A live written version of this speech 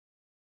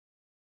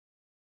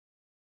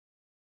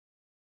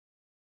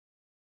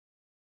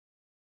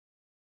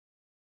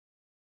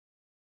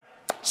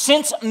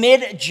Since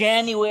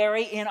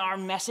mid-January in our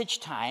message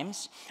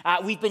times,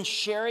 we've been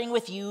sharing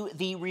with you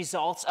the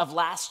results of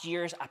last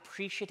year's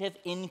appreciative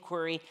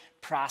inquiry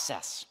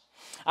process.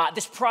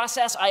 This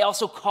process I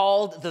also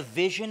called the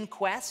Vision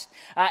Quest,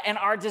 and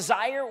our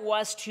desire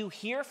was to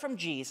hear from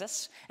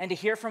Jesus and to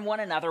hear from one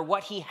another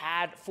what he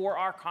had for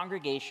our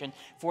congregation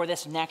for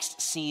this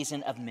next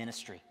season of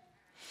ministry.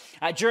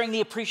 During the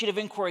appreciative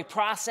inquiry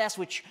process,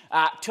 which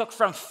took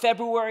from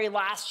February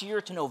last year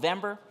to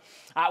November,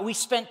 we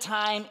spent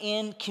time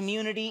in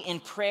community, in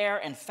prayer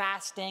and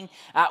fasting.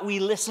 We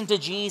listened to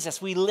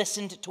Jesus. We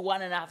listened to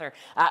one another.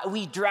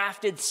 We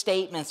drafted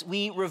statements.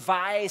 We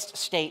revised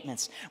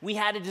statements. We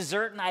had a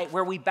dessert night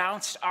where we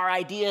bounced our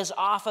ideas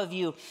off of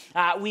you.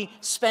 We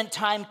spent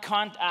time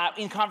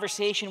in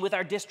conversation with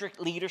our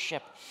district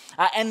leadership.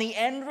 And the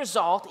end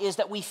result is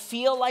that we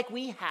feel like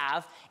we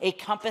have a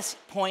compass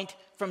point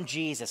from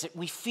Jesus.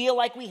 We feel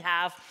like we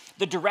have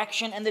the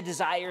direction and the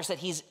desires that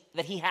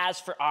he has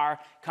for our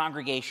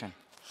congregation.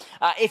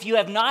 If you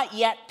have not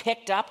yet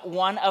picked up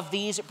one of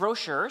these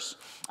brochures,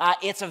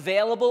 it's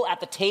available at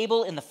the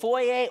table in the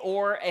foyer,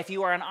 or if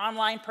you are an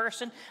online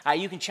person,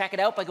 you can check it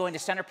out by going to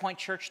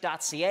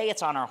centerpointchurch.ca.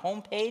 It's on our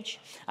homepage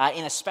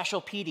in a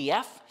special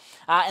PDF.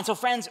 And so,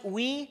 friends,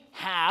 we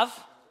have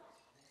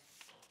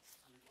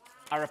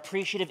our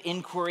appreciative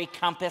inquiry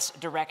compass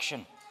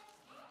direction.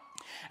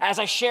 As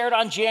I shared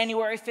on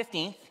January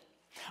 15th,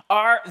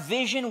 our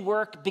vision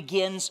work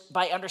begins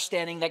by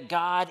understanding that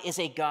God is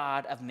a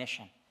God of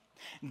mission.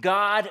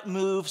 God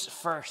moves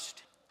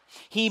first.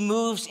 He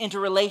moves into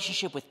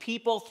relationship with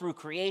people through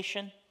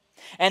creation.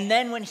 And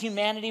then when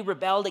humanity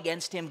rebelled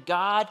against him,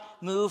 God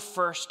moved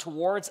first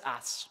towards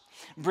us,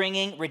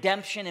 bringing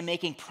redemption and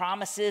making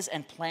promises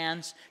and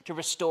plans to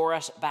restore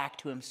us back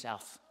to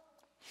himself.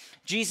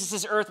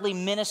 Jesus' earthly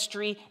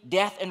ministry,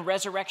 death, and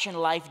resurrection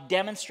life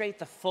demonstrate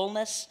the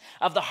fullness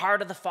of the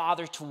heart of the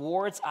Father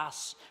towards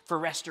us for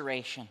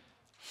restoration.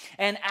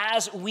 And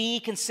as we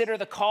consider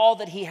the call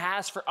that he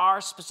has for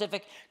our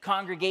specific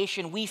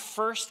congregation, we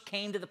first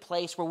came to the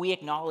place where we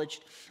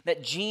acknowledged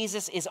that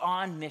Jesus is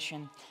on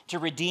mission to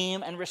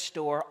redeem and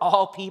restore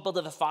all people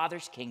to the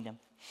Father's kingdom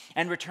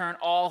and return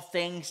all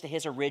things to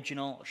his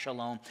original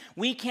shalom.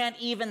 We can't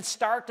even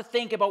start to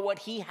think about what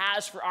he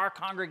has for our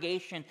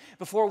congregation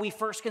before we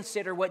first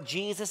consider what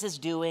Jesus is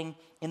doing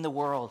in the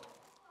world.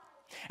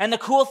 And the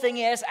cool thing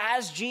is,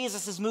 as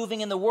Jesus is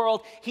moving in the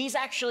world, he's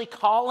actually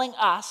calling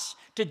us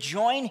to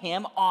join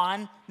him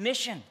on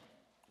mission.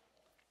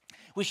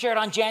 We shared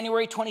on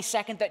January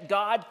 22nd that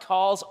God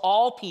calls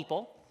all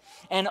people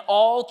and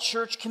all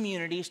church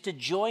communities to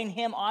join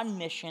him on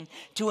mission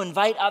to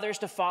invite others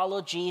to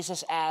follow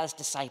Jesus as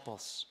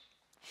disciples.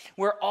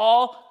 We're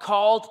all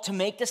called to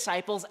make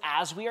disciples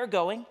as we are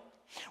going.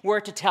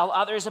 We're to tell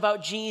others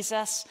about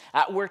Jesus.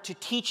 We're to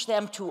teach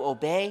them to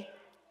obey.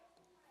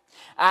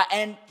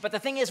 But the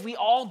thing is, we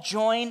all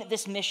join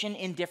this mission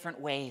in different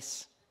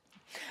ways.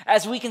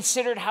 As we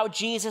considered how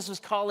Jesus was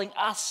calling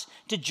us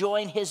to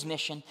join his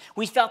mission,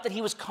 we felt that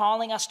he was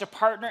calling us to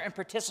partner and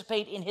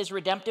participate in his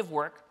redemptive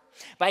work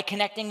by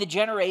connecting the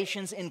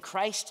generations in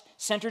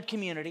Christ-centered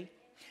community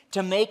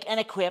to make and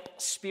equip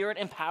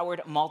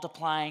Spirit-empowered,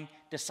 multiplying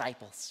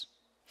disciples.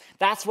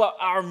 That's what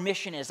our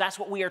mission is. That's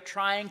what we are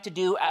trying to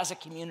do as a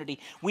community.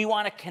 We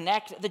want to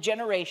connect the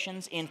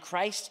generations in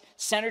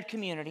Christ-centered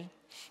community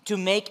to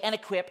make and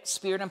equip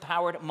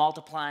Spirit-empowered,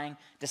 multiplying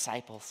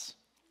disciples.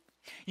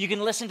 You can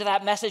listen to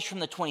that message from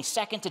the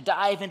 22nd to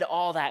dive into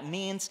all that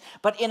means.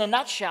 But in a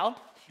nutshell,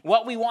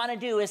 what we want to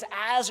do is,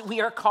 as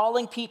we are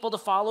calling people to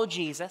follow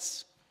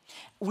Jesus,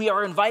 we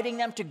are inviting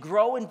them to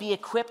grow and be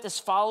equipped as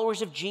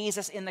followers of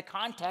Jesus in the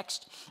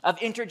context of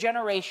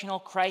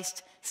intergenerational,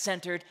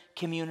 Christ-centered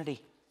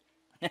community.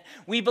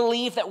 We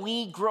believe that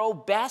we grow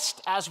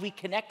best as we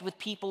connect with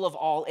people of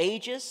all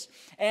ages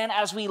and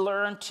as we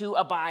learn to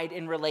abide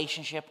in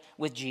relationship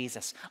with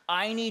Jesus.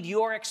 I need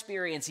your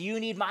experience.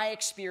 You need my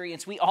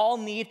experience. We all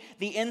need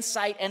the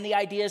insight and the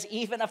ideas,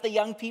 even of the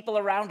young people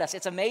around us.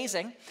 It's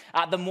amazing.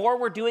 The more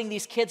we're doing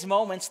these kids'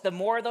 moments, the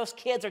more those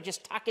kids are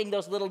just tucking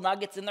those little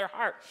nuggets in their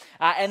heart.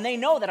 And they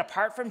know that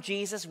apart from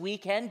Jesus, we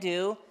can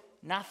do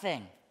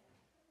nothing.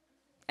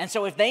 And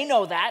so if they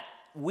know that,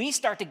 we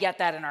start to get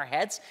that in our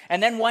heads.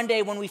 And then one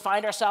day when we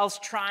find ourselves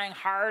trying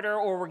harder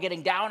or we're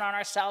getting down on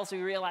ourselves,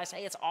 we realize,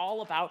 hey, it's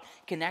all about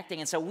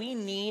connecting. And so we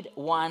need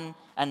one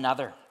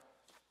another.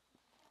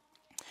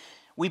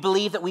 We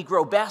believe that we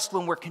grow best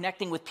when we're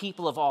connecting with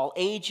people of all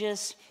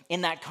ages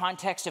in that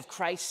context of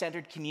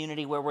Christ-centered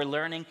community where we're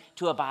learning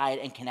to abide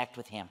and connect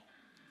with him.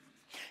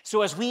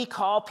 So as we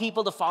call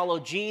people to follow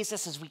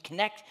Jesus, as we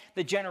connect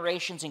the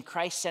generations in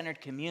Christ-centered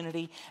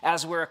community,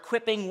 as we're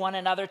equipping one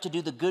another to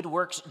do the good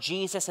works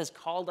Jesus has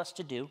called us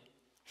to do,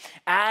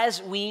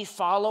 as we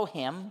follow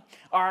him,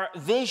 our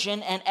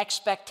vision and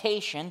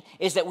expectation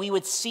is that we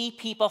would see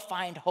people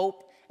find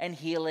hope and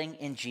healing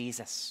in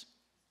Jesus.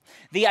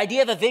 The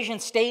idea of a vision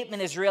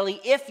statement is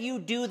really, if you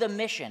do the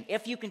mission,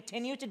 if you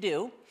continue to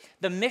do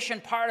the mission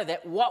part of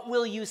it, what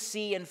will you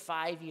see in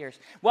 5 years?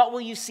 What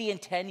will you see in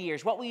 10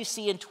 years? What will you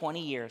see in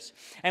 20 years?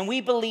 And we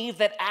believe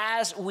that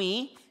as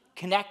we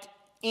connect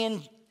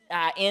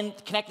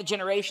the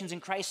generations in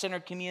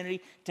Christ-centered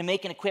community to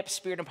make and equip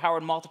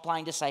Spirit-empowered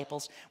multiplying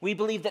disciples, we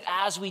believe that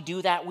as we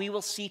do that, we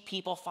will see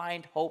people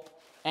find hope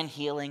and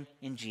healing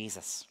in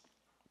Jesus.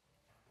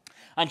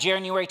 On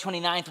January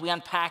 29th, we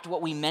unpacked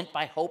what we meant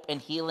by hope and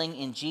healing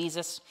in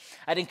Jesus.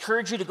 I'd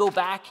encourage you to go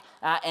back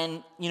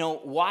and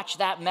watch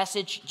that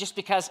message, just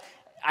because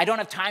I don't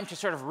have time to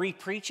sort of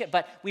re-preach it,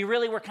 but we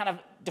really were kind of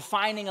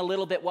defining a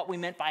little bit what we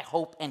meant by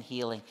hope and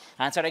healing.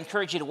 And so I'd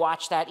encourage you to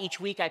watch that. Each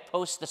week I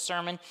post the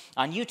sermon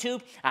on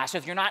YouTube. So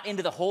if you're not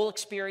into the whole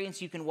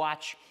experience, you can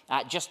watch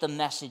just the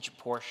message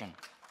portion.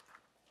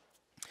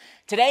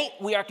 Today,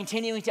 we are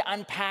continuing to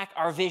unpack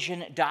our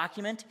vision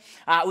document.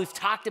 We've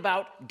talked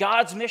about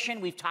God's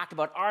mission. We've talked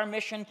about our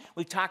mission.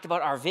 We've talked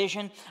about our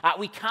vision.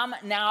 We come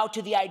now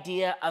to the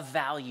idea of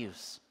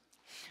values.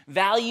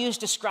 Values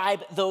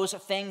describe those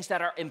things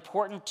that are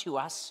important to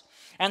us,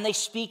 and they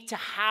speak to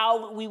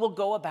how we will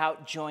go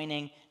about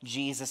joining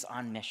Jesus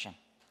on mission.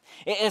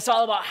 It's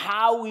all about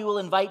how we will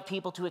invite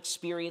people to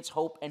experience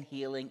hope and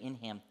healing in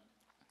him.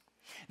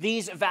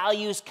 These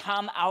values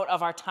come out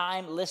of our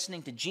time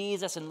listening to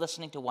Jesus and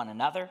listening to one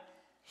another.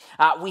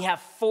 We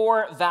have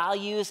 4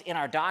 values in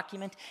our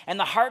document, and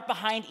the heart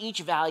behind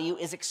each value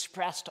is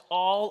expressed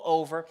all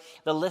over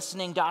the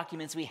listening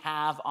documents we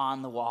have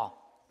on the wall.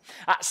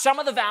 Some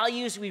of the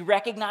values we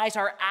recognize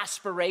are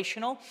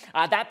aspirational.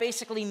 That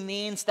basically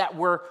means that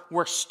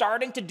we're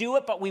starting to do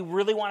it, but we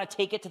really want to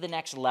take it to the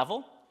next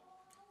level.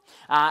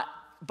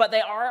 But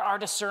they are our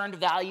discerned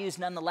values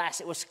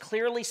nonetheless. It was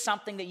clearly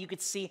something that you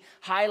could see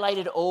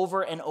highlighted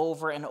over and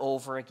over and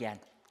over again.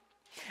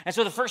 And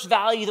so the first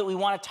value that we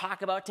want to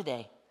talk about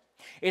today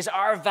is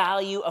our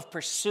value of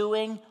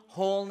pursuing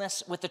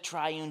wholeness with the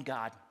Triune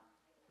God.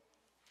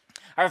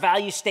 Our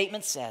value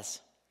statement says,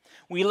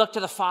 we look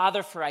to the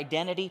Father for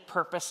identity,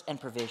 purpose,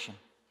 and provision.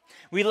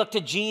 We look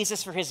to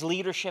Jesus for his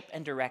leadership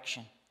and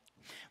direction.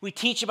 We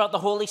teach about the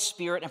Holy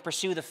Spirit and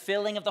pursue the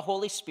filling of the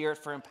Holy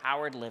Spirit for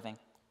empowered living.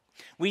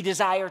 We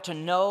desire to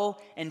know,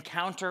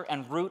 encounter,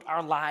 and root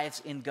our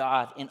lives in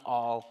God in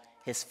all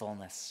his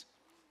fullness.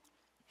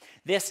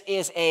 This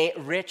is a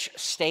rich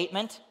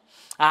statement.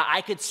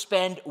 I could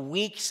spend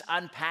weeks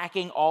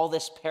unpacking all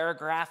this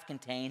paragraph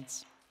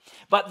contains.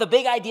 But the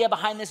big idea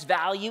behind this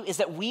value is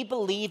that we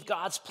believe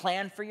God's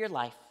plan for your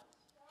life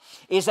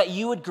is that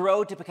you would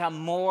grow to become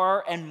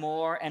more and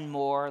more and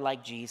more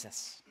like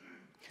Jesus.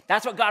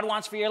 That's what God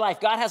wants for your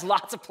life. God has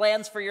lots of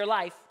plans for your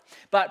life.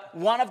 But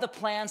one of the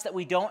plans that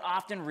we don't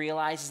often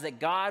realize is that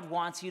God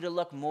wants you to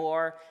look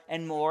more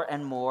and more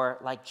and more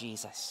like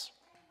Jesus.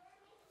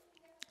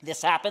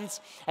 This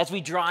happens as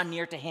we draw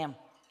near to him.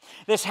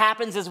 This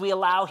happens as we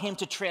allow him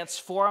to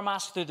transform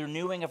us through the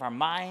renewing of our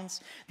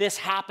minds. This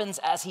happens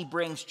as he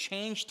brings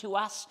change to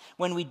us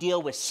when we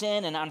deal with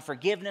sin and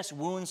unforgiveness,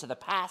 wounds of the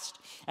past,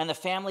 and the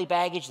family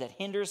baggage that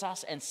hinders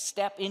us, and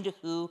step into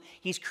who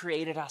he's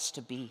created us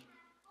to be.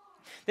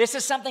 This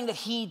is something that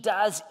he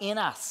does in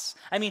us.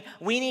 I mean,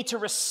 we need to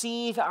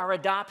receive our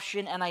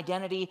adoption and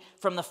identity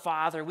from the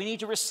Father. We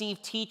need to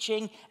receive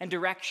teaching and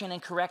direction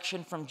and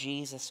correction from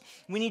Jesus.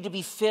 We need to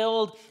be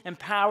filled,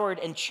 empowered,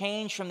 and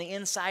changed from the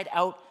inside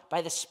out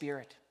by the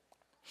Spirit.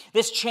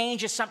 This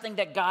change is something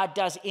that God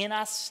does in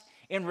us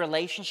in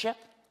relationship.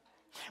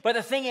 But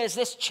the thing is,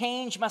 this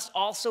change must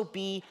also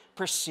be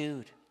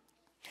pursued.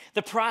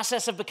 The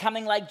process of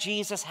becoming like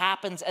Jesus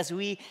happens as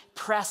we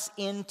press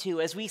into,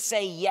 as we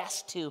say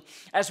yes to,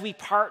 as we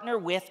partner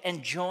with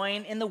and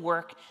join in the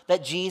work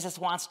that Jesus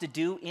wants to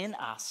do in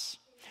us,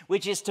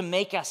 which is to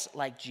make us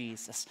like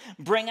Jesus,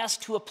 bring us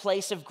to a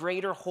place of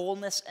greater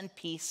wholeness and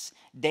peace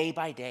day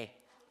by day.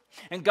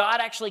 And God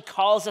actually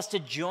calls us to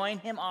join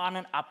him on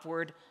an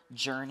upward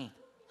journey.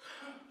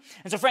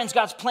 And so, friends,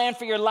 God's plan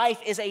for your life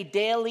is a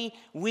daily,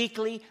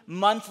 weekly,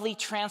 monthly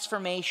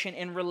transformation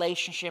in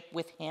relationship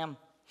with him.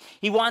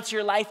 He wants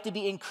your life to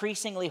be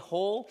increasingly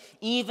whole,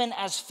 even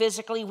as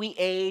physically we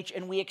age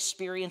and we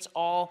experience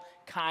all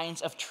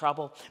kinds of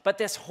trouble. But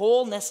this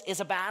wholeness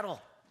is a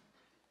battle.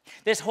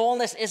 This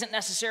wholeness isn't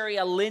necessarily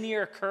a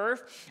linear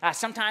curve.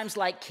 Sometimes,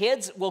 like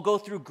kids, we'll go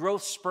through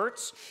growth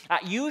spurts.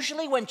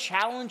 Usually when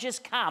challenges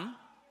come,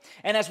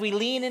 and as we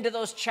lean into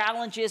those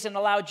challenges and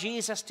allow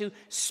Jesus to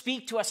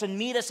speak to us and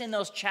meet us in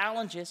those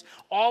challenges,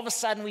 all of a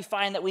sudden we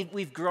find that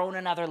we've grown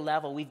another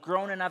level. We've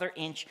grown another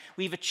inch.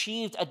 We've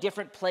achieved a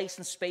different place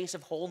and space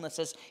of wholeness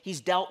as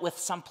he's dealt with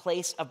some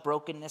place of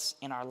brokenness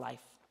in our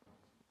life.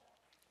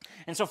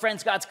 And so,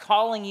 friends, God's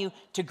calling you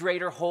to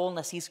greater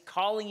wholeness. He's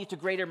calling you to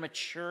greater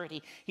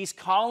maturity. He's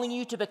calling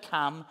you to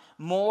become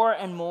more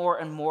and more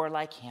and more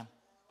like him.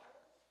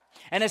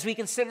 And as we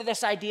consider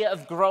this idea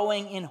of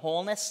growing in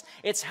wholeness,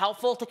 it's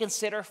helpful to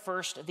consider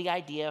first the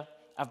idea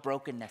of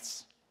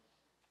brokenness.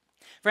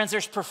 Friends,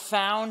 there's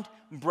profound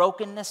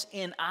brokenness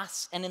in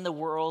us and in the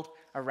world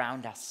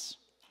around us.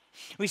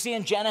 We see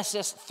in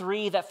Genesis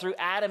 3 that through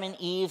Adam and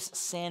Eve's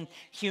sin,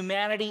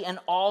 humanity and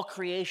all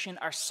creation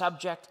are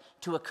subject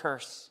to a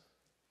curse.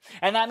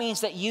 And that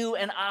means that you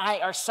and I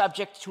are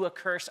subject to a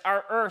curse.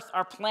 Our earth,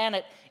 our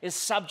planet, is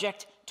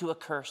subject to a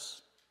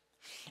curse.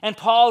 And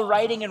Paul,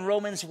 writing in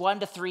Romans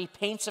 1-3,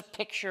 paints a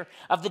picture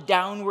of the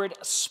downward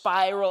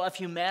spiral of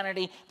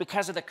humanity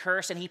because of the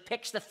curse, and he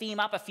picks the theme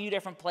up a few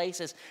different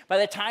places. By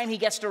the time he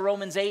gets to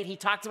Romans 8, he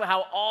talks about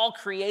how all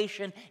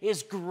creation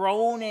is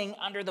groaning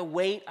under the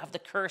weight of the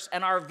curse,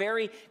 and our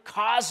very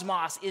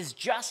cosmos is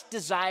just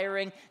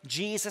desiring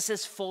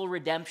Jesus' full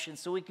redemption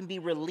so we can be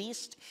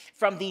released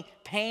from the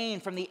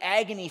pain, from the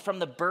agony, from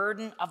the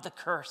burden of the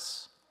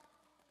curse.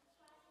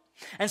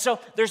 And so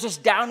there's this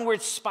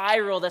downward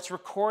spiral that's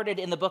recorded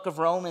in the book of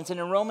Romans. And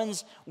in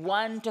Romans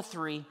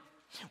 1-3,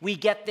 we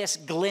get this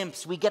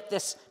glimpse, we get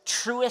this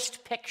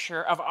truest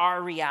picture of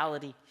our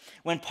reality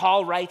when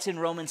Paul writes in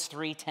Romans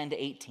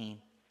 3:10-18.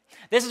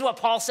 This is what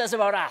Paul says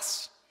about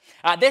us.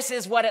 This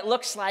is what it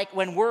looks like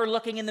when we're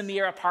looking in the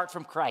mirror apart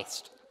from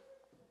Christ.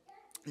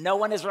 No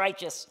one is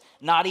righteous,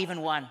 not even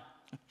one.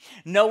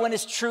 No one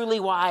is truly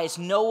wise.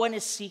 No one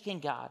is seeking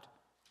God.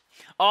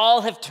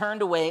 All have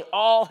turned away.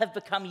 All have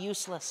become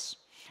useless.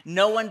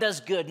 No one does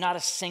good, not a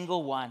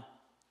single one.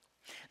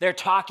 Their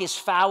talk is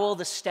foul,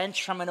 the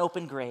stench from an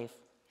open grave.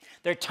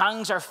 Their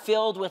tongues are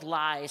filled with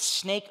lies.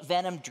 Snake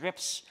venom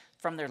drips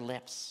from their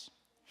lips.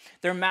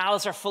 Their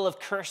mouths are full of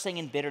cursing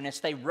and bitterness.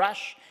 They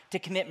rush to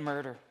commit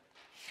murder.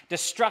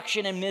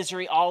 Destruction and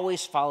misery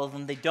always follow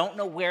them. They don't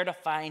know where to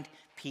find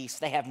peace.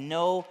 They have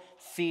no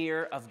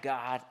fear of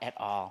God at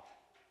all.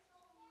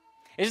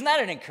 Isn't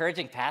that an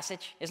encouraging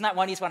passage? Isn't that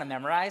one you just want to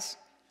memorize?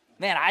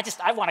 Man,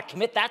 I want to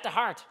commit that to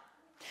heart.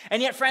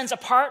 And yet, friends,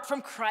 apart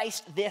from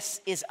Christ,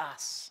 this is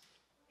us.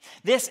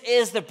 This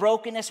is the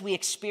brokenness we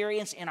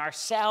experience in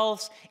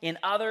ourselves, in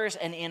others,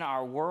 and in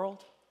our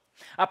world.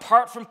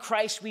 Apart from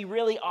Christ, we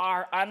really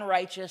are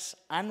unrighteous,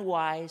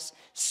 unwise,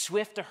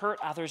 swift to hurt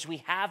others. We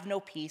have no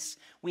peace.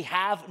 We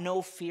have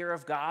no fear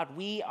of God.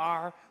 We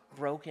are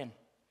broken.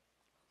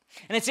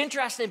 And it's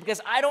interesting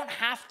because I don't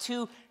have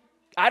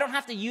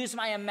to use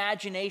my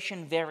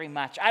imagination very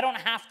much. I don't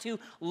have to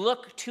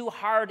look too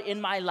hard in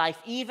my life.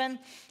 Even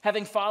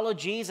having followed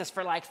Jesus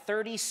for like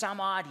 30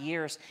 some odd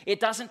years, it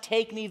doesn't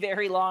take me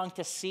very long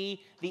to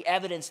see the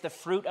evidence, the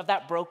fruit of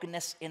that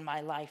brokenness in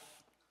my life.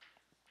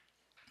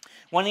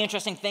 One of the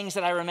interesting things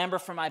that I remember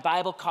from my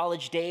Bible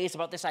college days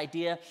about this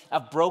idea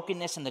of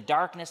brokenness and the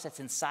darkness that's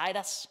inside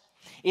us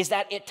is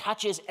that it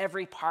touches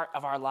every part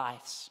of our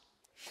lives.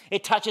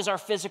 It touches our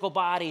physical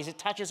bodies. It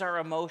touches our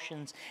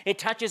emotions. It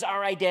touches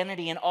our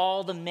identity in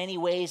all the many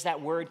ways that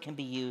word can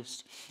be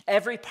used.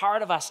 Every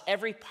part of us,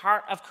 every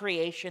part of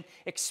creation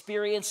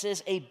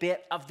experiences a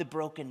bit of the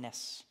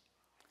brokenness.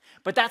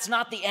 But that's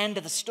not the end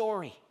of the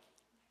story.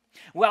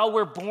 While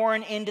we're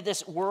born into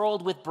this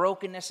world with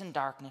brokenness and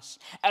darkness,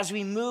 as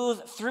we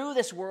move through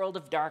this world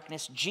of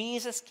darkness,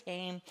 Jesus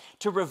came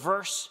to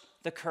reverse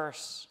the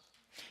curse.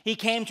 He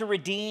came to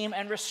redeem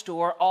and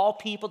restore all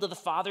people to the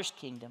Father's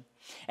kingdom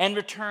and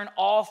return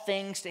all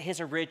things to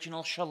his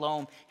original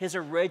shalom, his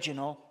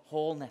original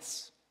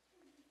wholeness.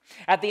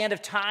 At the end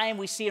of time,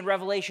 we see in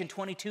Revelation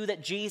 22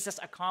 that Jesus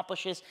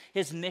accomplishes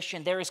his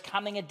mission. There is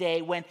coming a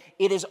day when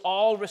it is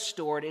all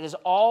restored, it is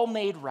all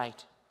made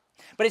right.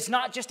 But it's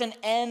not just an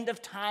end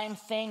of time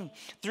thing.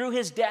 Through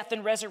his death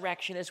and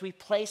resurrection, as we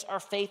place our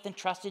faith and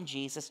trust in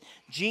Jesus,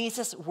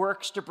 Jesus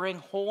works to bring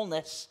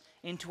wholeness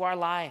into our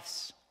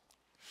lives.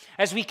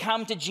 As we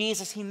come to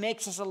Jesus, he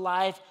makes us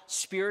alive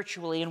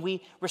spiritually, and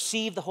we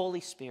receive the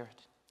Holy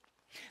Spirit.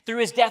 Through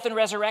his death and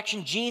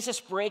resurrection, Jesus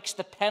breaks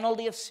the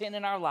penalty of sin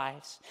in our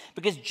lives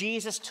because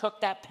Jesus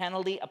took that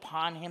penalty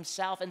upon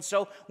himself. And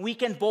so we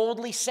can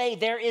boldly say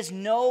there is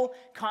no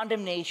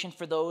condemnation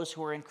for those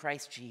who are in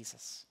Christ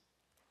Jesus.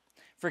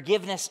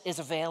 Forgiveness is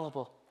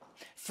available.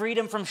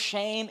 Freedom from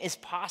shame is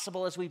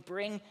possible as we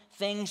bring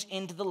things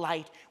into the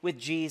light with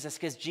Jesus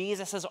because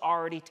Jesus has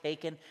already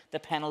taken the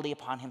penalty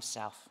upon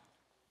himself.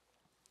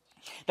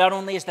 Not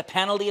only is the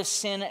penalty of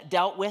sin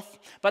dealt with,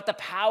 but the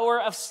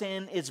power of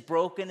sin is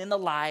broken in the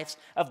lives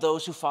of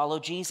those who follow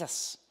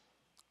Jesus.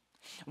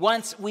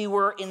 Once we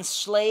were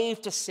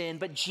enslaved to sin,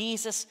 but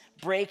Jesus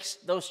breaks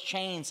those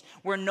chains.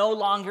 We're no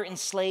longer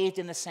enslaved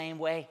in the same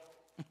way.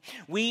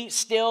 We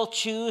still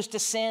choose to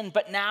sin,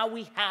 but now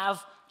we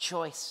have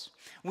choice.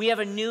 We have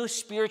a new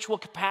spiritual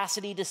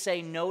capacity to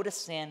say no to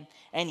sin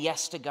and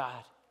yes to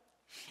God.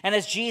 And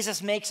as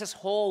Jesus makes us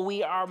whole,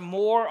 we are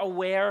more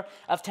aware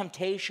of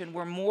temptation.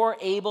 We're more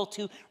able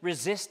to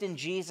resist in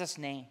Jesus'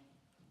 name.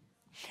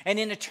 And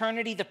in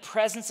eternity, the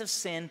presence of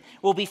sin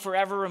will be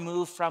forever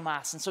removed from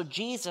us. And so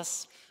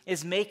Jesus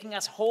is making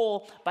us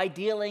whole by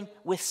dealing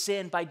with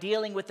sin, by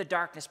dealing with the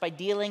darkness, by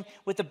dealing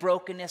with the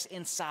brokenness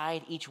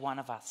inside each one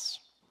of us.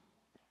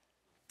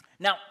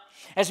 Now,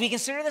 as we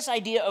consider this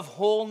idea of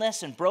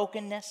wholeness and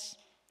brokenness,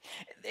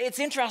 it's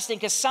interesting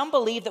because some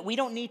believe that we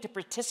don't need to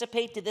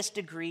participate to this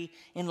degree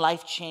in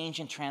life change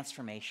and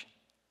transformation.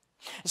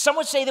 Some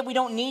would say that we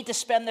don't need to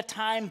spend the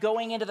time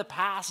going into the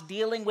past,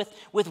 dealing with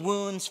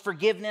wounds,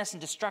 forgiveness,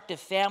 and destructive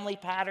family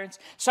patterns.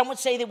 Some would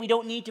say that we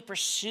don't need to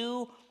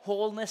pursue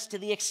wholeness to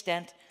the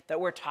extent that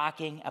we're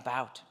talking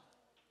about.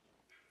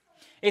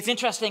 It's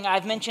interesting,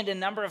 I've mentioned a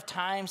number of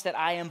times that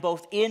I am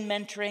both in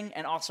mentoring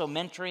and also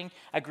mentoring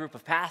a group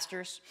of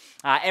pastors.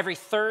 Every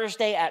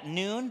Thursday at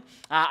noon,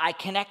 I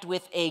connect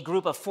with a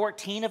group of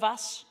 14 of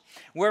us.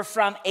 We're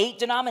from 8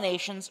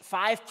 denominations,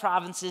 5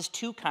 provinces,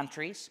 2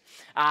 countries.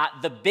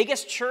 The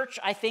biggest church,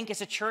 I think, is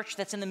a church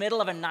that's in the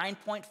middle of a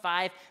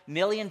 $9.5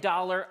 million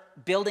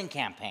building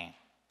campaign.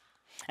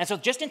 And so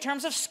just in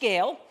terms of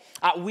scale,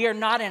 we are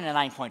not in a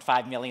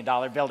 $9.5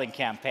 million building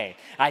campaign.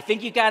 I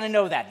think you got to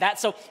know that.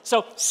 So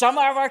some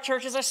of our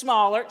churches are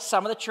smaller,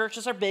 some of the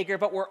churches are bigger,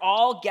 but we're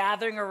all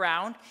gathering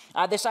around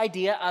this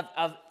idea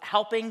of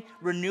helping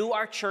renew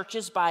our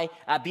churches by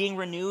being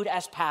renewed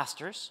as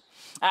pastors.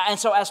 And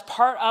so as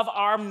part of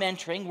our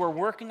mentoring, we're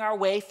working our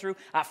way through,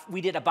 we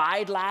did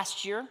Abide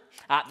last year,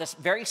 this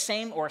very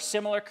same or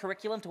similar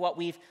curriculum to what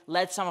we've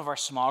led some of our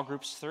small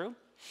groups through.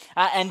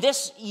 And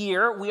this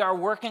year, we are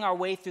working our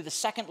way through the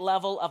second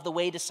level of the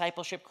Way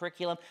discipleship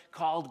curriculum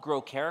called Grow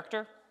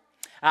Character.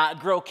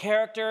 Grow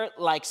Character,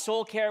 like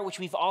Soul Care, which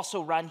we've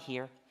also run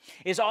here,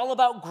 is all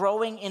about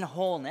growing in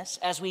wholeness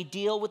as we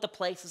deal with the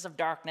places of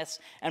darkness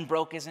and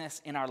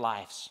brokenness in our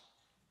lives.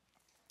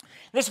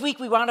 This week,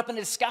 we wound up in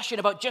a discussion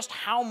about just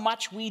how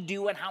much we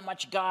do and how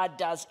much God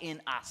does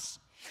in us.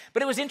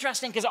 But it was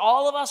interesting because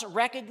all of us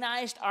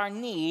recognized our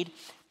need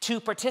to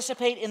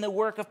participate in the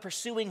work of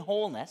pursuing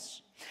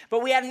wholeness.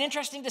 But we had an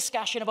interesting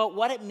discussion about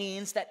what it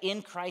means that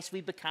in Christ we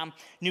become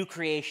new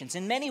creations.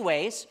 In many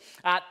ways,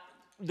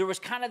 there was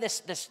kind of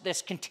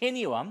this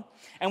continuum,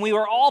 and we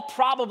were all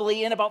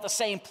probably in about the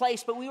same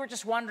place, but we were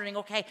just wondering,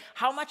 okay,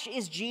 how much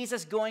is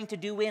Jesus going to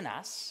do in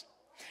us,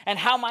 and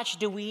how much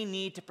do we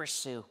need to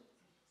pursue?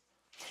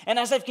 And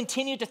as I've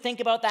continued to think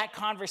about that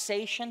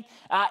conversation,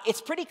 it's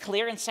pretty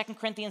clear in 2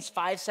 Corinthians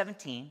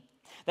 5:17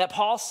 that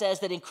Paul says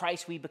that in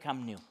Christ we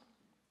become new.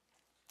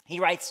 He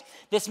writes,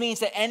 this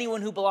means that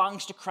anyone who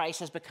belongs to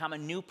Christ has become a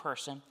new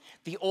person.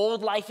 The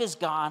old life is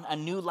gone, a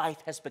new life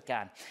has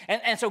begun.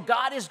 And so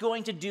God is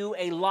going to do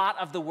a lot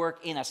of the work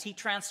in us. He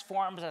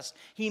transforms us.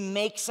 He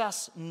makes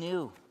us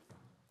new.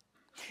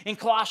 In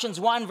Colossians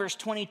 1, verse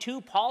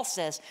 22, Paul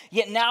says,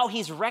 yet now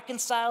he's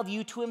reconciled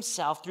you to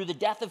himself through the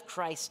death of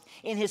Christ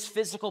in his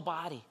physical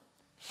body.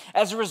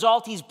 As a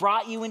result, he's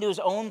brought you into his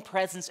own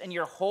presence, and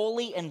you're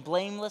holy and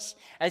blameless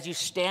as you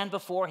stand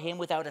before him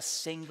without a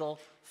single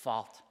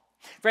fault.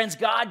 Friends,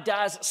 God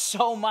does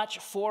so much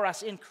for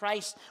us. In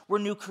Christ, we're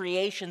new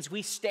creations.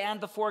 We stand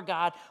before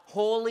God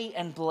holy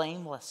and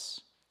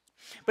blameless.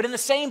 But in the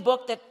same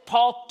book that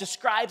Paul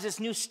describes as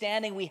new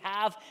standing we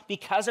have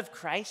because of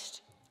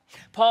Christ,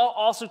 Paul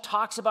also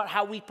talks about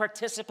how we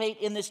participate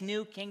in this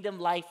new kingdom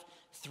life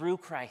through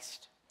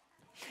Christ.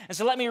 And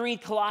so let me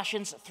read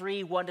Colossians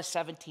 3,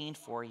 1-17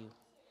 for you.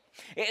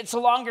 It's a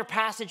longer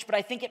passage, but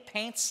I think it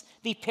paints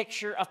the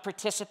picture of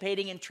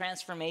participating in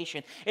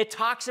transformation. It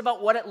talks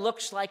about what it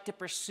looks like to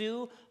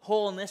pursue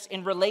wholeness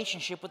in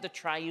relationship with the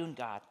Triune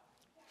God.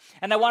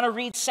 And I want to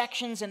read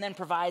sections and then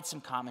provide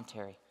some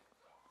commentary.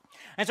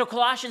 And so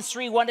Colossians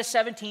 3,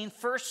 1-17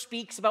 first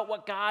speaks about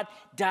what God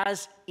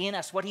does in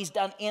us, what he's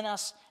done in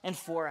us and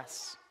for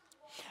us.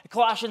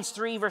 Colossians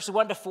 3, verse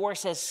 1-4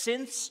 says,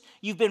 since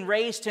you've been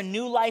raised to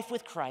new life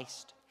with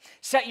Christ,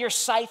 set your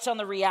sights on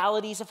the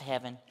realities of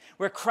heaven,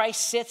 where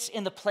Christ sits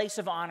in the place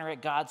of honor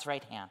at God's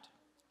right hand.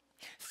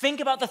 Think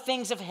about the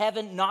things of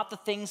heaven, not the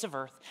things of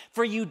earth.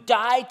 For you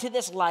died to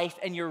this life,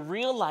 and your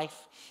real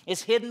life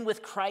is hidden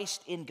with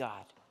Christ in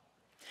God.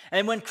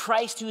 And when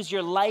Christ, who is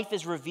your life,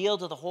 is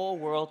revealed to the whole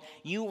world,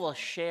 you will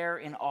share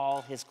in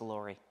all his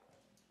glory.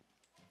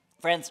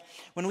 Friends,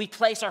 when we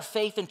place our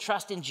faith and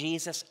trust in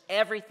Jesus,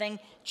 everything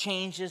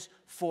changes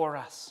for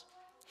us.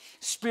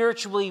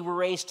 Spiritually, we're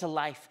raised to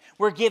life.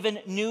 We're given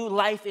new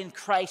life in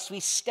Christ. We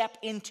step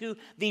into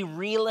the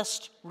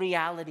realist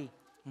reality.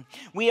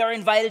 We are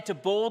invited to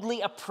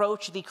boldly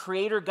approach the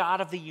Creator God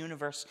of the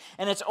universe.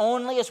 And it's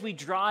only as we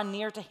draw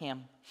near to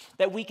him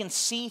that we can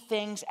see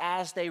things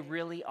as they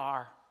really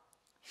are.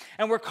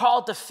 And we're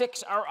called to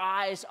fix our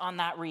eyes on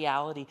that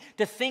reality,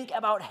 to think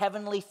about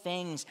heavenly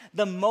things,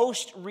 the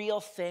most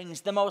real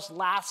things, the most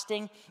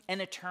lasting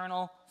and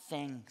eternal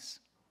things.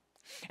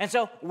 And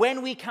so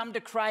when we come to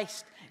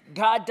Christ,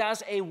 God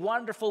does a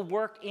wonderful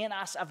work in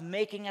us of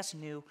making us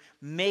new,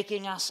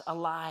 making us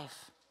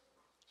alive.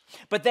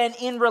 But then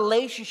in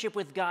relationship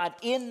with God,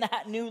 in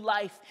that new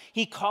life,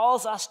 he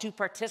calls us to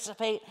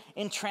participate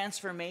in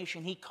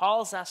transformation. He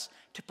calls us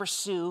to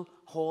pursue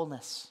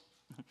wholeness.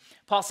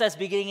 Paul says,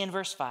 beginning in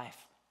verse 5,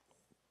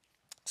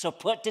 so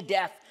put to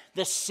death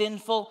the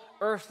sinful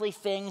earthly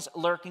things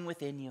lurking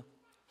within you.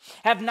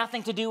 Have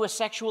nothing to do with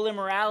sexual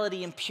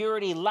immorality,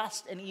 impurity,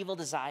 lust, and evil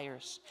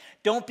desires.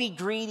 Don't be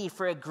greedy,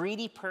 for a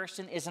greedy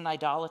person is an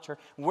idolater,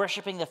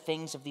 worshiping the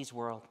things of this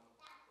world.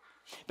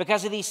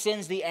 Because of these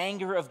sins, the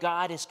anger of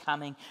God is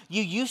coming.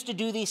 You used to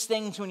do these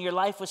things when your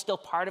life was still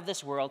part of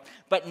this world,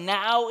 but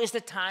now is the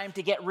time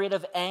to get rid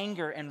of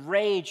anger and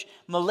rage,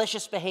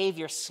 malicious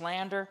behavior,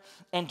 slander,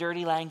 and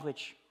dirty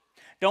language.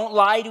 Don't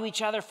lie to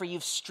each other, for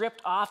you've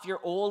stripped off your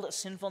old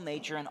sinful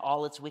nature and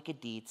all its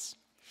wicked deeds.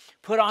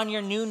 Put on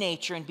your new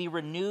nature and be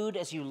renewed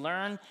as you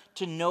learn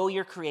to know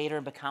your Creator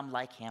and become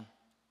like Him.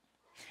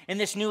 In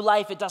this new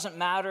life, it doesn't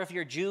matter if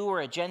you're a Jew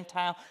or a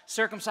Gentile,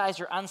 circumcised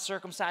or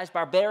uncircumcised,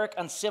 barbaric,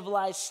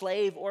 uncivilized,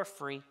 slave or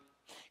free.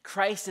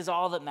 Christ is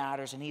all that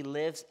matters, and He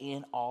lives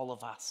in all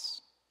of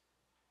us.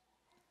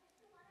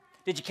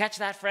 Did you catch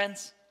that,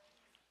 friends?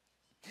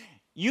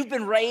 You've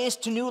been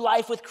raised to new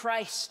life with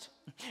Christ.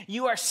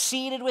 You are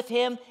seated with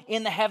Him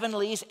in the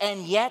heavenlies,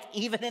 and yet,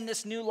 even in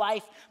this new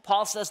life,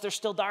 Paul says there's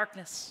still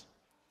darkness.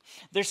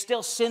 There's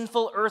still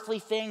sinful earthly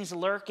things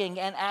lurking,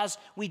 and as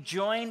we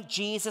join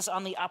Jesus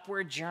on the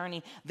upward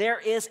journey, there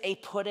is a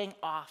putting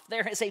off.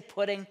 There is a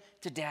putting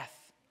to death.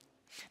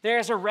 There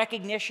is a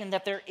recognition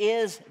that there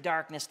is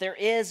darkness, there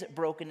is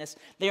brokenness.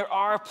 There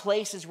are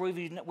places where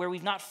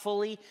we've not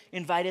fully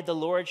invited the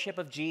lordship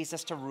of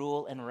Jesus to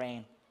rule and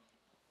reign.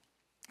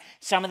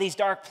 Some of these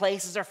dark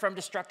places are from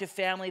destructive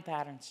family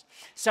patterns.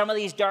 Some of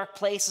these dark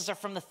places are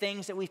from the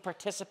things that we've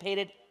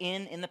participated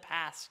in the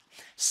past.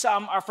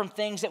 Some are from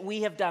things that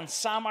we have done.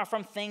 Some are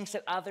from things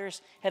that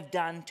others have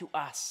done to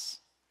us.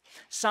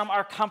 Some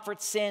are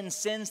comfort sins,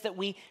 sins that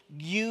we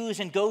use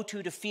and go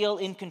to feel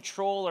in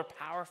control or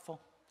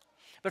powerful.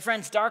 But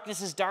friends,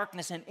 darkness is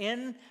darkness, and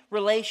in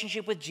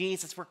relationship with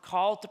Jesus, we're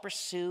called to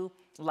pursue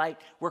light.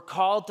 We're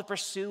called to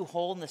pursue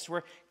wholeness.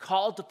 We're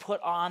called to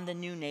put on the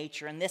new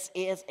nature, and this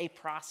is a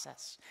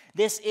process.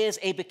 This is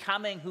a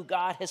becoming who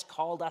God has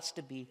called us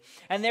to be.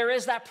 And there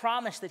is that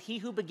promise that He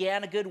who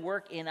began a good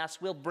work in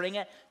us will bring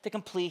it to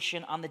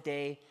completion on the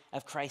day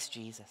of Christ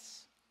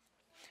Jesus.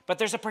 But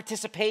there's a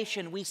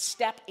participation. We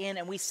step in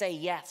and we say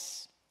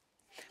yes.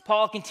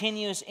 Paul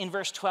continues in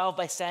verse 12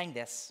 by saying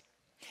this: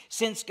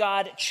 since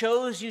God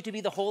chose you to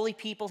be the holy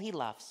people He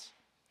loves,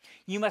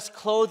 you must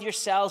clothe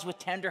yourselves with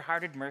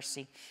tender-hearted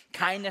mercy,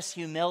 kindness,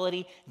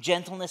 humility,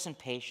 gentleness, and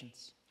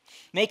patience.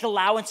 Make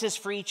allowances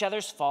for each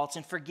other's faults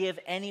and forgive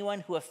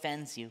anyone who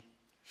offends you.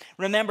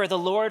 Remember, the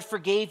Lord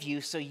forgave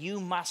you, so you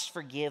must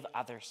forgive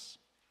others.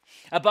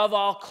 Above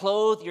all,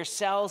 clothe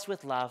yourselves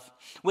with love,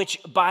 which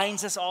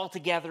binds us all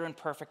together in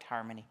perfect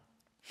harmony.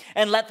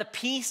 And let the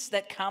peace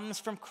that comes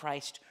from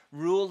Christ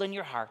rule in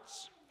your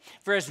hearts.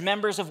 For as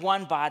members of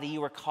one body,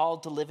 you are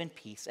called to live in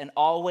peace and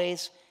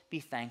always be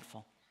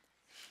thankful.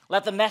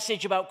 Let the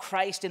message about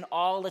Christ in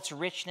all its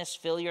richness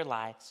fill your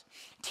lives.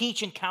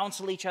 Teach and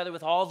counsel each other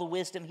with all the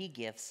wisdom He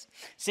gives.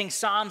 Sing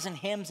psalms and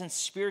hymns and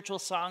spiritual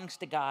songs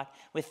to God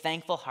with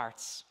thankful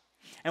hearts.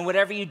 And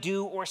whatever you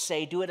do or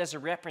say, do it as a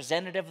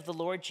representative of the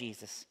Lord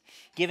Jesus,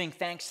 giving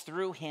thanks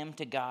through Him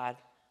to God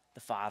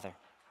the Father.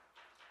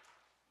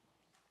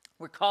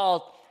 We're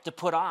called to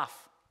put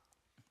off,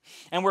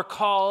 and we're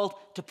called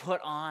to put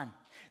on.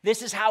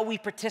 This is how we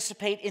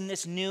participate in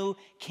this new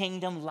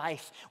kingdom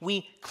life.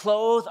 We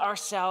clothe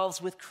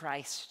ourselves with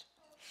Christ,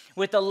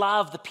 with the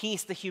love, the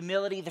peace, the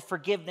humility, the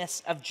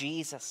forgiveness of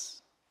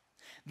Jesus.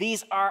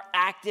 These are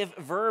active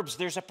verbs.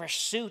 There's a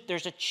pursuit.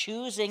 There's a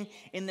choosing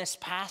in this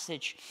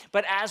passage.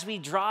 But as we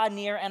draw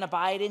near and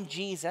abide in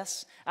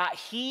Jesus,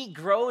 He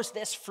grows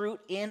this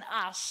fruit in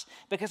us,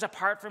 because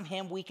apart from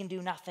Him, we can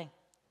do nothing.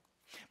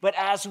 But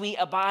as we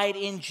abide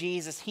in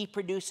Jesus, He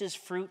produces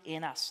fruit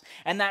in us.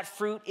 And that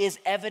fruit is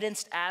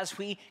evidenced as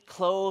we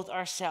clothe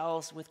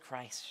ourselves with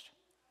Christ.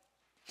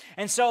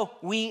 And so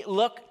we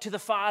look to the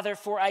Father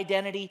for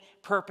identity,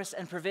 purpose,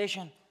 and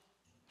provision.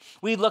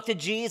 We look to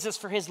Jesus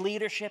for His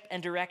leadership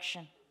and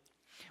direction.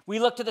 We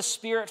look to the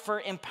Spirit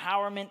for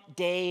empowerment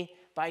day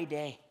by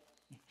day.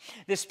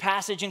 This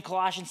passage in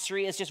Colossians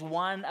 3 is just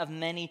one of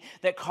many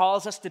that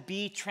calls us to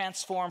be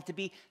transformed, to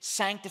be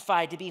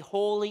sanctified, to be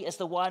holy as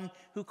the one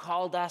who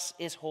called us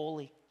is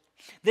holy.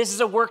 This is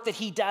a work that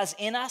He does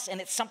in us,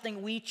 and it's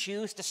something we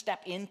choose to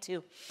step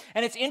into.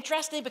 And it's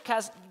interesting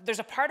because there's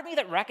a part of me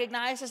that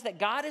recognizes that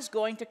God is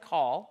going to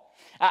call,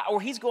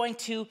 or He's going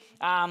to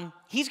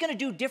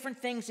do different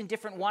things in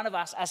different one of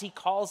us as He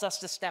calls us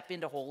to step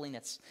into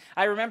holiness.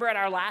 I remember at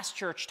our last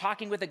church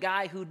talking with a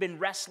guy who'd been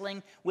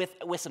wrestling with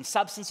some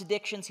substance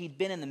addictions. He'd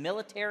been in the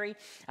military,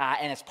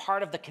 and as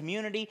part of the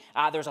community,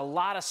 there's a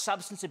lot of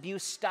substance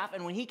abuse stuff.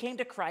 And when he came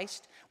to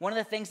Christ, one of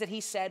the things that he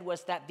said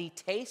was that the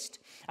taste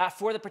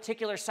for the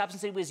particular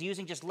substance that he was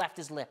using just left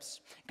his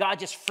lips. God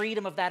just freed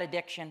him of that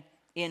addiction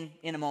in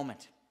a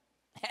moment.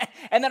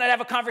 And then I'd have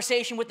a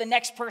conversation with the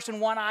next person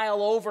one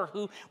aisle over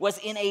who was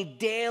in a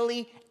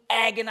daily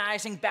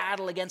agonizing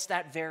battle against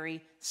that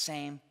very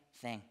same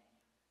thing.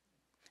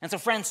 And so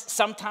friends,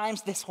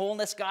 sometimes this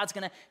wholeness, God's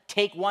going to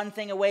take one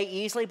thing away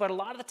easily, but a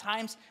lot of the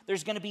times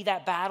there's going to be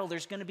that battle,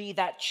 there's going to be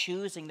that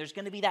choosing, there's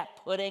going to be that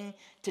putting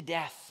to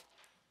death.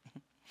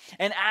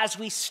 And as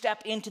we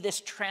step into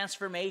this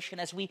transformation,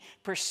 as we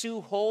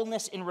pursue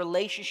wholeness in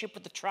relationship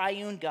with the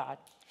Triune God,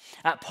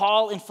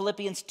 Paul in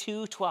Philippians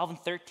 2:12 and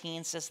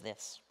 13 says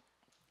this: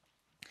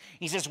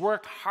 He says,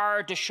 work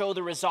hard to show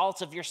the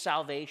results of your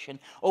salvation,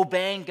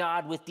 obeying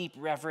God with deep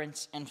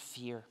reverence and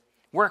fear.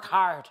 Work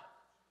hard.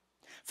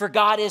 For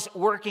God is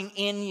working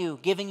in you,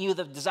 giving you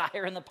the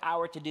desire and the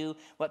power to do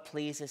what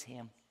pleases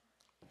him.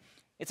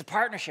 It's a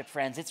partnership,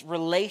 friends. It's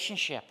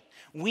relationship.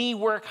 We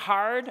work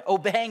hard,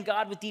 obeying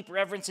God with deep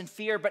reverence and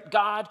fear, but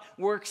God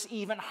works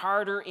even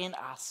harder in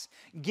us,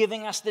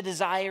 giving us the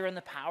desire and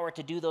the power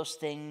to do those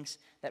things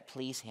that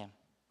please him.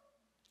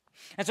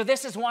 And so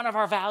this is one of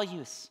our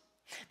values.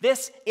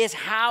 This is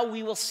how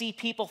we will see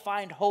people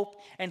find hope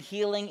and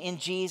healing in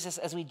Jesus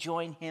as we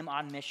join him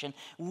on mission.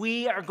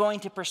 We are going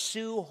to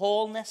pursue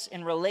wholeness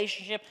in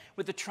relationship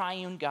with the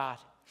Triune God.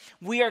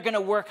 We are going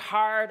to work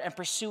hard and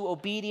pursue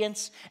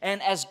obedience,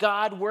 and as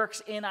God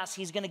works in us,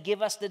 he's going to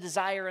give us the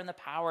desire and the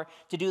power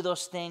to do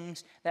those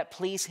things that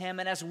please him.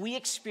 And as we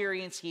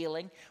experience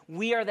healing,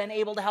 we are then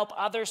able to help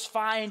others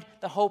find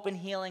the hope and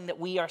healing that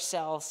we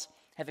ourselves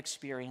have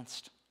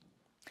experienced.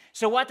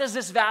 So what does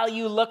this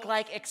value look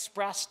like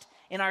expressed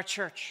in our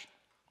church?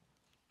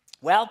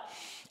 Well,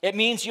 it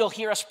means you'll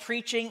hear us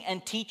preaching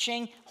and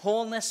teaching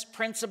wholeness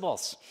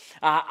principles.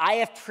 I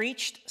have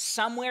preached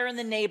somewhere in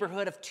the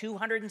neighborhood of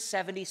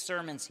 270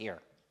 sermons here.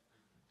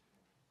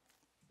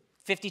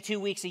 52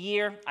 weeks a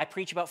year, I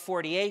preach about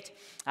 48.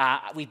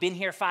 We've been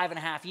here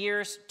 5.5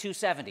 years,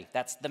 270.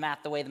 That's the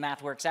math, the way the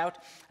math works out.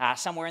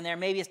 Somewhere in there,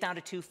 maybe it's down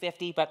to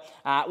 250, but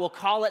we'll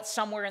call it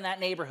somewhere in that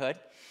neighborhood.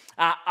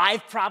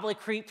 I've probably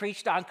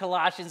preached on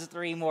Colossians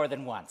 3 more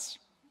than once,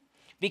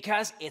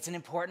 because it's an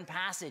important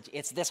passage.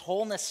 It's this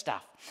wholeness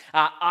stuff.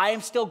 I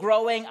am still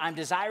growing. I'm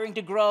desiring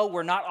to grow.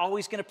 We're not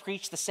always going to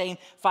preach the same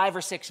 5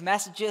 or 6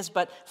 messages.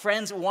 But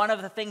friends, one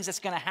of the things that's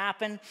going to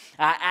happen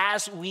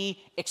as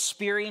we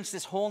experience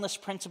this wholeness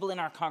principle in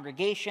our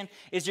congregation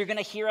is you're going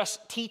to hear us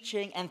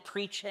teaching and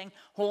preaching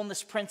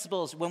wholeness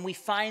principles. When we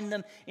find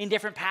them in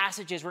different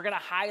passages, we're going to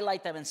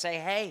highlight them and say,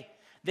 hey,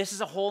 this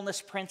is a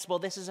wholeness principle.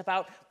 This is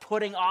about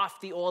putting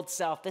off the old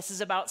self. This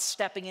is about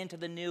stepping into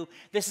the new.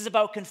 This is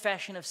about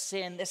confession of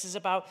sin. This is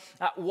about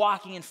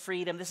walking in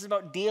freedom. This is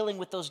about dealing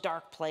with those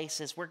dark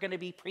places. We're going to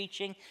be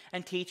preaching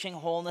and teaching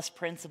wholeness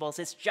principles.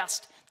 It's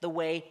just the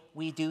way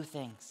we do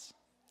things.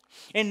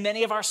 In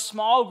many of our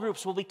small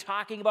groups, we'll be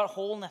talking about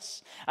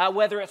wholeness,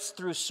 whether it's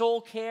through soul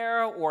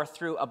care or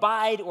through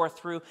Abide or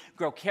through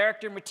Grow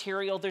Character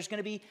material. There's going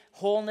to be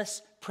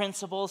wholeness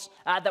principles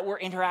that we're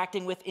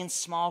interacting with in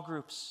small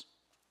groups.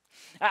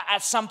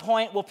 At some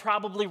point, we'll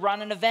probably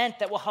run an event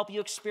that will help you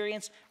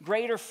experience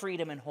greater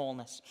freedom and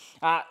wholeness.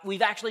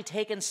 We've actually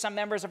taken some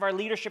members of our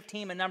leadership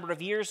team a number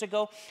of years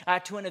ago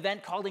to an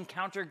event called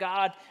Encounter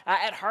God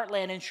at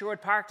Heartland in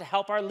Sherwood Park to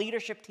help our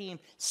leadership team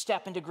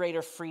step into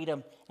greater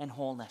freedom and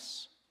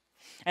wholeness.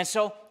 And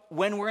so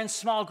when we're in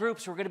small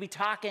groups, we're going to be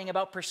talking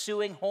about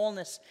pursuing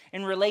wholeness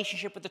in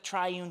relationship with the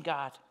Triune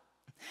God.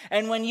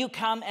 And when you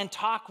come and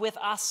talk with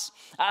us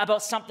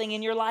about something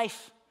in your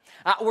life,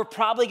 we're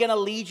probably going to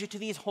lead you to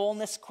these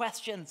wholeness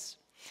questions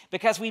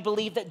because we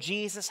believe that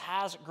Jesus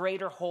has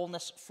greater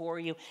wholeness for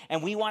you,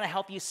 and we want to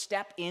help you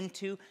step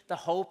into the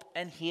hope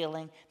and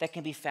healing that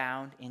can be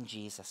found in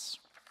Jesus.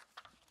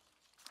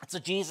 So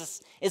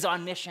Jesus is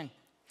on mission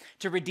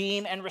to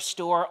redeem and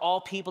restore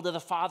all people to the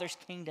Father's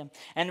kingdom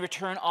and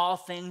return all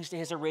things to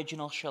his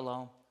original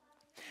shalom.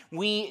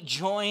 We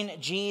join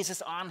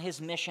Jesus on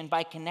his mission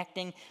by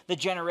connecting the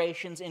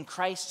generations in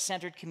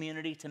Christ-centered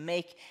community to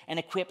make and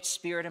equip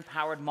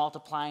Spirit-empowered,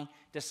 multiplying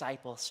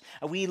disciples.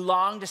 We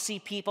long to see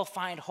people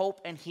find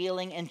hope and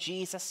healing in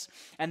Jesus,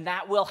 and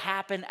that will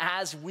happen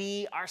as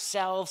we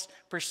ourselves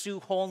pursue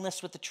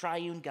wholeness with the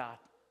Triune God.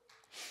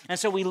 And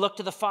so we look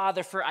to the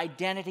Father for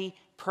identity,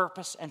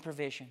 purpose, and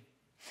provision.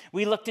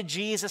 We look to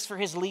Jesus for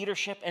his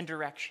leadership and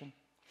direction.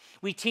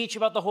 We teach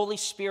about the Holy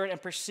Spirit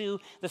and pursue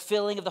the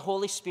filling of the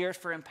Holy Spirit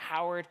for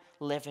empowered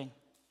living.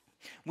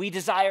 We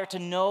desire to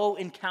know,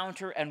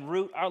 encounter, and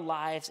root our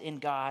lives in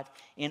God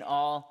in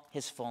all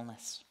his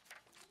fullness.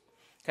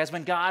 Because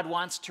when God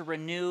wants to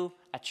renew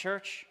a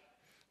church,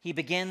 he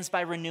begins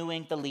by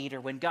renewing the leader.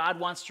 When God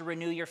wants to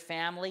renew your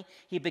family,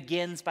 he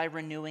begins by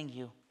renewing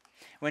you.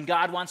 When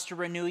God wants to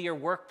renew your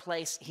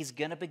workplace, he's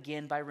going to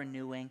begin by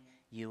renewing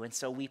you. And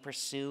so we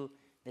pursue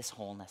this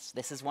wholeness.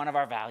 This is one of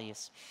our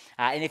values.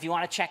 And if you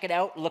want to check it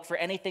out, look for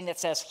anything that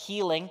says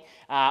healing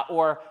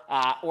or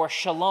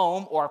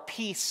shalom or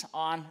peace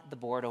on the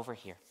board over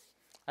here.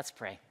 Let's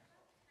pray.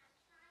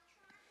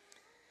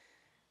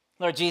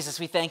 Lord Jesus,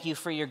 we thank you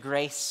for your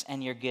grace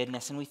and your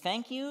goodness. And we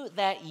thank you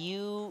that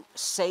you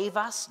save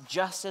us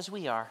just as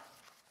we are.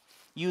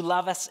 You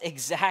love us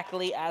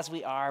exactly as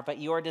we are, but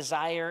your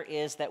desire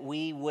is that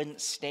we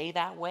wouldn't stay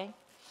that way,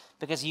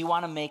 because you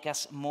want to make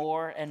us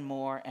more and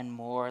more and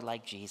more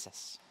like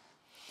Jesus.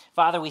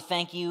 Father, we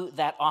thank you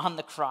that on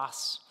the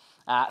cross,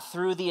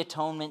 through the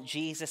atonement,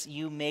 Jesus,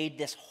 you made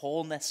this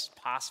wholeness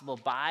possible.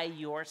 By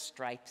your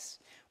stripes,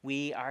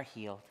 we are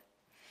healed.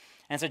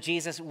 And so,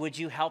 Jesus, would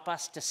you help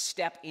us to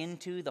step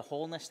into the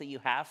wholeness that you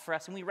have for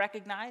us? And we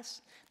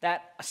recognize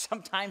that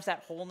sometimes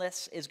that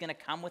wholeness is going to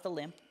come with a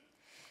limp.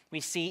 We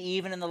see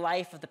even in the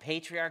life of the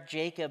patriarch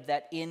Jacob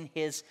that in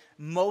his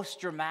most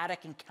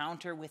dramatic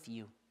encounter with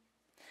you,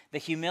 the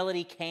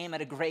humility came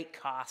at a great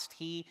cost.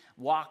 He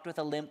walked with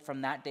a limp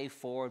from that day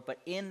forward, but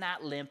in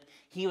that limp,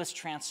 he was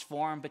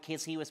transformed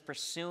because he was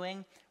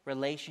pursuing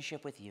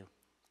relationship with you.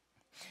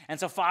 And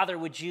so, Father,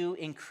 would you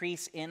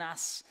increase in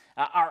us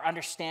our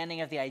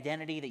understanding of the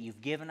identity that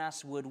you've given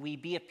us? Would we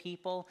be a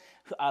people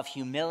of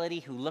humility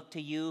who look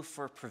to you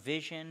for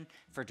provision,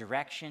 for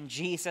direction?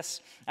 Jesus,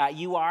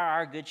 you are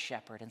our good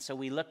shepherd, and so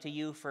we look to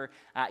you for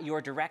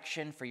your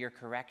direction, for your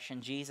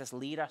correction. Jesus,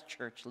 lead us,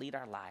 church, lead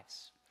our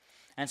lives.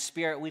 And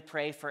Spirit, we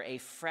pray for a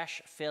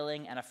fresh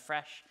filling and a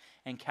fresh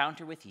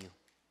encounter with you,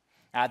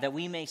 that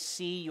we may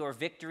see your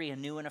victory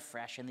anew and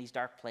afresh in these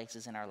dark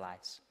places in our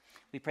lives.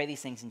 We pray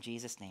these things in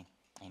Jesus' name.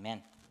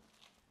 Amen.